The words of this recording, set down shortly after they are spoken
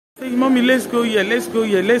Hey, mommy, let's go here, let's go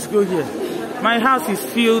here, let's go here. My house is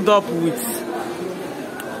filled up with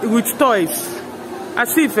toys.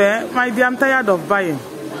 As if, my dear, I'm tired of buying.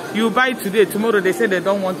 You buy today, tomorrow they say they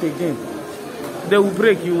don't want again. They will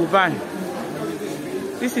break, you will buy.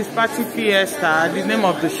 This is Party Fiesta, the name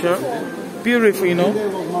of the shop. Beautiful, you know.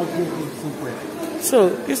 So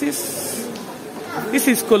this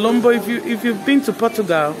is Colombo. If you've been to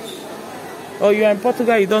Portugal, or you're in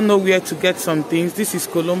Portugal, you don't know where to get some things. This is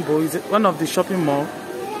Colombo. It's one of the shopping malls.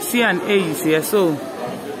 C&A is here, so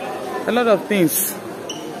a lot of things.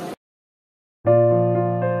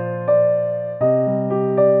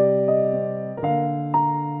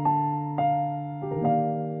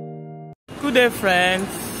 Good day, friends.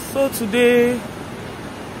 So today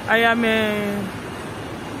I am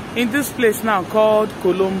in this place now called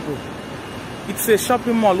Colombo. It's a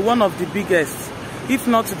shopping mall, one of the biggest, if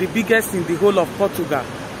not the biggest in the whole of Portugal.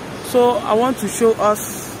 So I want to show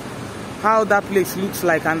us how that place looks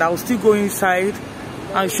like, and I'll still go inside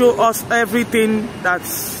and show us everything.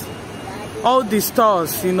 That's all the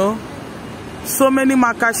stores, you know. So many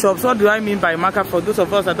market shops. What do I mean by market? For those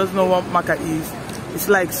of us that don't know what market is, it's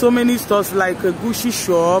like so many stores, like a Gucci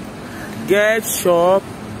shop, Get shop,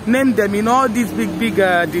 name them, you know, all these big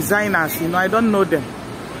designers, you know. I don't know them,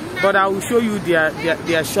 but I will show you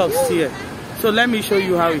their shops here. So let me show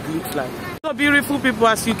you how it looks like. So beautiful people,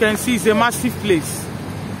 as you can see, it's a massive place.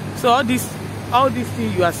 So all this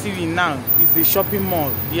thing you are seeing now is the shopping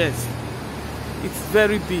mall. Yes, it's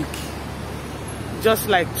very big, just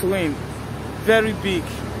like Twin, very big.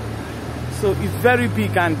 So it's very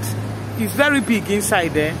big, and it's very big inside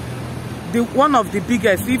there. One of the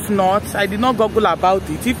biggest, if not, I did not Google about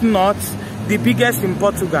it, if not the biggest in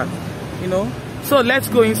Portugal, you know. So let's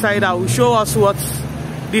go inside. I will show us what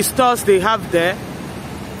the stores they have there.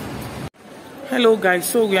 Hello guys,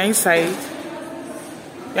 so we are inside.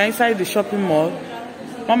 We are inside the shopping mall.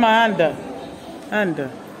 Mama, and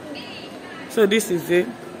so this is it.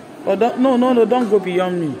 Oh, no, don't go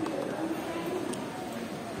beyond me.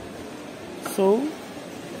 So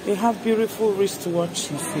they have beautiful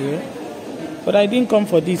wristwatches here, but I didn't come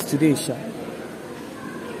for this today, Sha.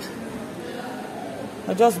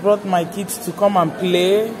 I just brought my kids to come and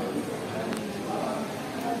play.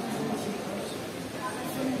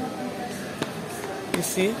 You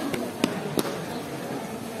see?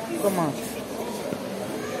 Come on.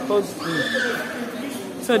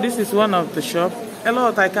 So this is one of the shop. A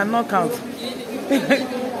lot, I cannot count.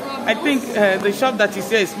 I think the shop that is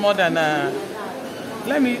here is more than.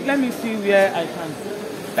 Let me see where I can.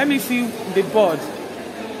 Let me see the board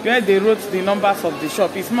where they wrote the numbers of the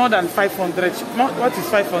shop. It's more than 500. What is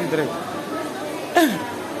 500?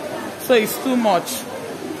 So it's too much.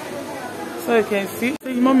 So you can see.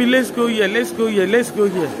 Hey, mommy, let's go here. Let's go here. Let's go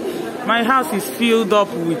here. My house is filled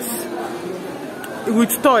up with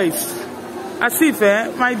toys. As if,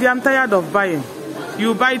 my dear, I'm tired of buying.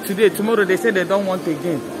 You buy today, tomorrow they say they don't want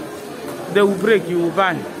again. They will break, you will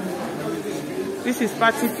buy. This is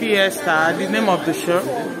Party Fiesta, the name of the shop.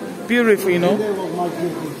 Beautiful, you know.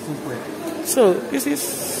 So this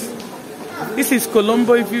is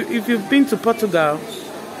Colombo. If you've been to Portugal,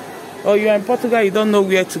 or you're in Portugal, you don't know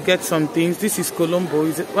where to get some things. This is Colombo.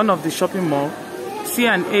 It's one of the shopping malls.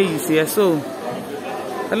 C&A is here, so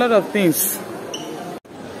a lot of things.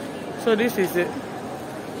 So this is it.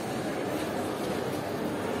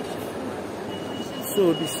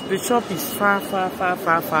 So the shop is far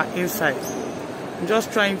inside. I'm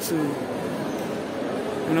just trying to,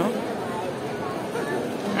 you know.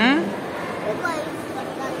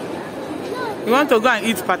 You want to go and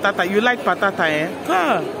eat patata? You like patata, eh?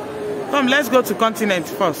 Come, let's go to Continent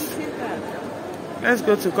first. Let's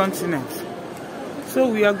go to Continent. So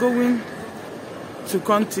we are going to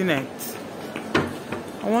Continent.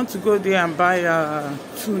 I want to go there and buy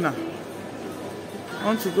tuna. I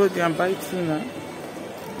want to go there and buy tuna.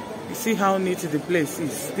 You see how neat the place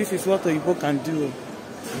is. This is what Oyibo can do.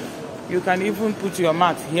 You can even put your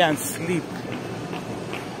mat here and sleep.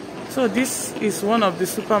 So this is one of the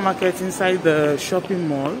supermarkets inside the shopping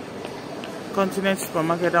mall. Continent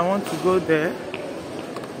supermarket. I want to go there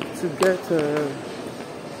to get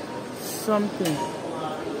something.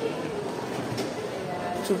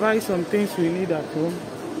 To buy some things we need at home.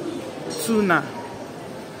 Tuna.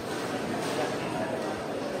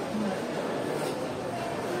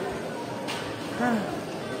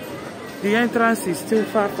 The entrance is still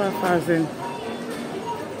far. Then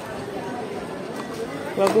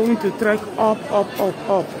we are going to trek up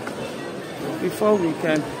before we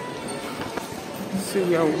can see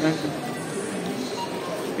where we are.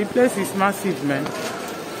 The place is massive, man.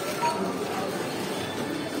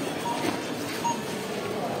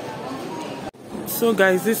 So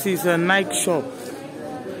guys, this is a Nike shop.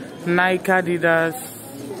 Nike, Adidas.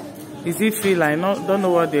 Is it feel? I don't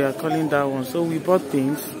know what they are calling that one. So we bought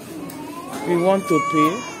things. We want to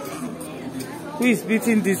pay. Who is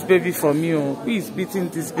beating this baby for me? Oh? Who is beating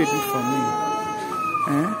this baby for me?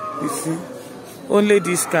 You see? Only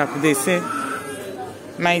this cap, they say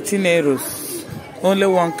 19 euros. Only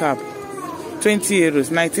one cap. 20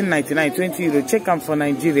 euros, 19.99, 20 euros. Check them for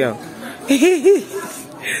Nigeria.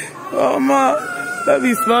 Oh my, that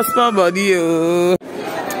is small body. Oh.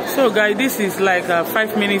 So guys, this is like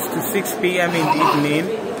 5 minutes to 6 p.m. in the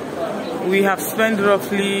evening. We have spent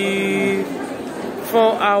roughly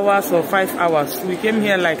 4 hours or 5 hours. We came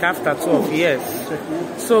here like after 12 years.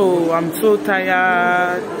 So I'm so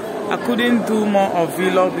tired. I couldn't do more of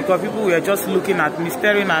vlog because people were just looking at me,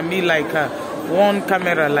 staring at me like one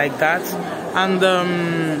camera like that. And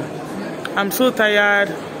I'm so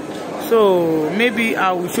tired. So maybe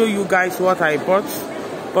I will show you guys what I bought.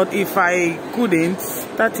 But if I couldn't,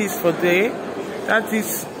 that is for today. That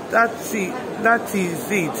is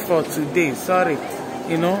it for today. Sorry,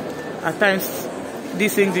 you know, at times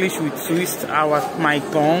this English will twist my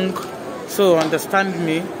tongue. So understand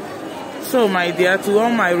me. So my dear, to all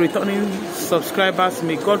my returning subscribers,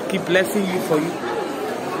 may God keep blessing you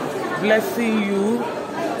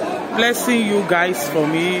blessing you guys for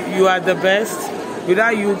me. You are the best.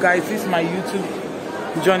 Without you guys, this is my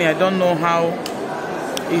YouTube journey. I don't know how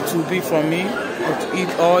it will be for me, but it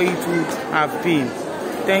would have been.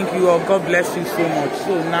 Thank you all. God bless you so much.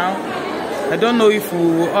 So now I don't know if we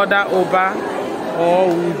will order Uber or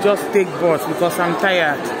we'll just take bus because I'm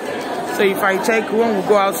tired. So if I check when we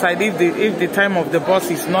go outside, if the time of the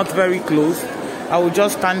bus is not very close, I will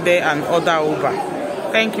just stand there and order Uber.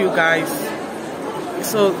 Thank you guys.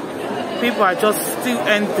 So people are just still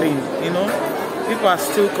entering, you know. People are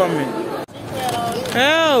still coming.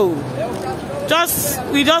 Oh,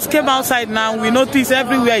 we just came outside now. We notice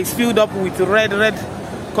everywhere is filled up with red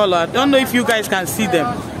color. I don't know if you guys can see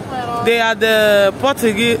them. They are the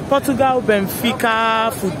Portugal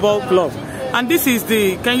Benfica football club. And this is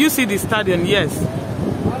can you see the stadium? Yes.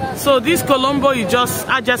 So this Colombo is just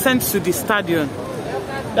adjacent to the stadium.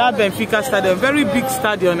 That Benfica stadium, very big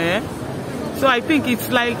stadium, eh? So I think it's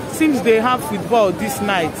like, since they have football this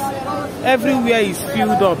night, everywhere is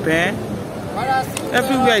filled up, eh?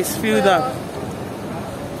 Everywhere is filled up.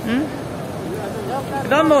 I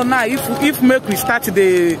don't know now if make we start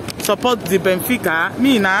the support the Benfica.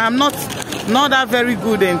 Me now, I'm not that very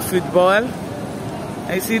good in football.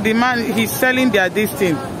 I see the man, he's selling this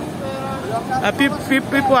thing.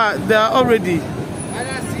 People they are already.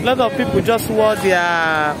 A lot of people just wore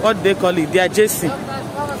their, what they call it, their jersey,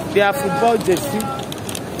 their football jersey.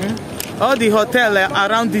 All the hotel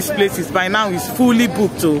around these places by now is fully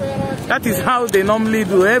booked. So that is how they normally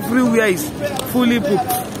do. Everywhere is fully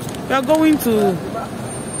booked. We are going to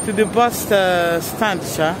the bus stand,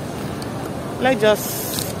 Sha. Let's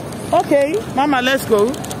just, okay, Mama, let's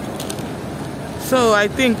go. So I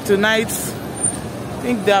think tonight,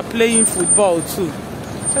 they are playing football too.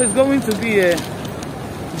 So it's going to be a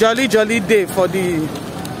jolly day for the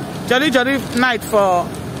jolly night for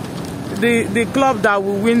the club that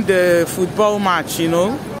will win the football match, you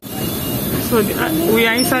know. So we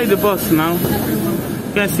are inside the bus now.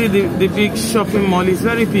 You can see the big shopping mall. It's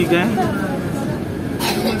very big, eh?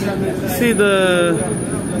 See the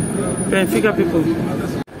Benfica people.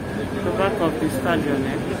 The back of the stadium,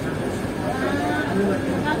 eh?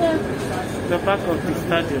 The back of the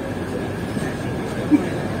stadium.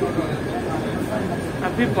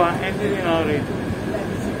 And people are entering already.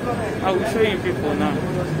 I will show you people now.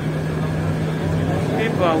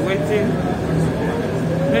 People are waiting.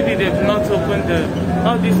 Maybe they've not opened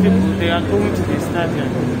all these people, they are going to the stadium.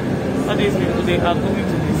 All these people, they are going to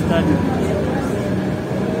the stadium.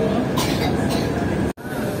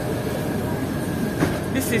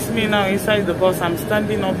 This is me now inside the bus. I'm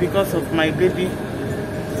standing up because of my baby.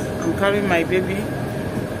 I'm carrying my baby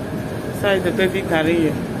inside the baby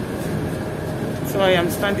carrier. So I am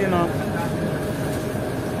standing up,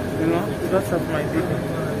 you know, because of my baby.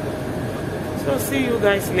 So see you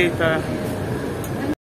guys later.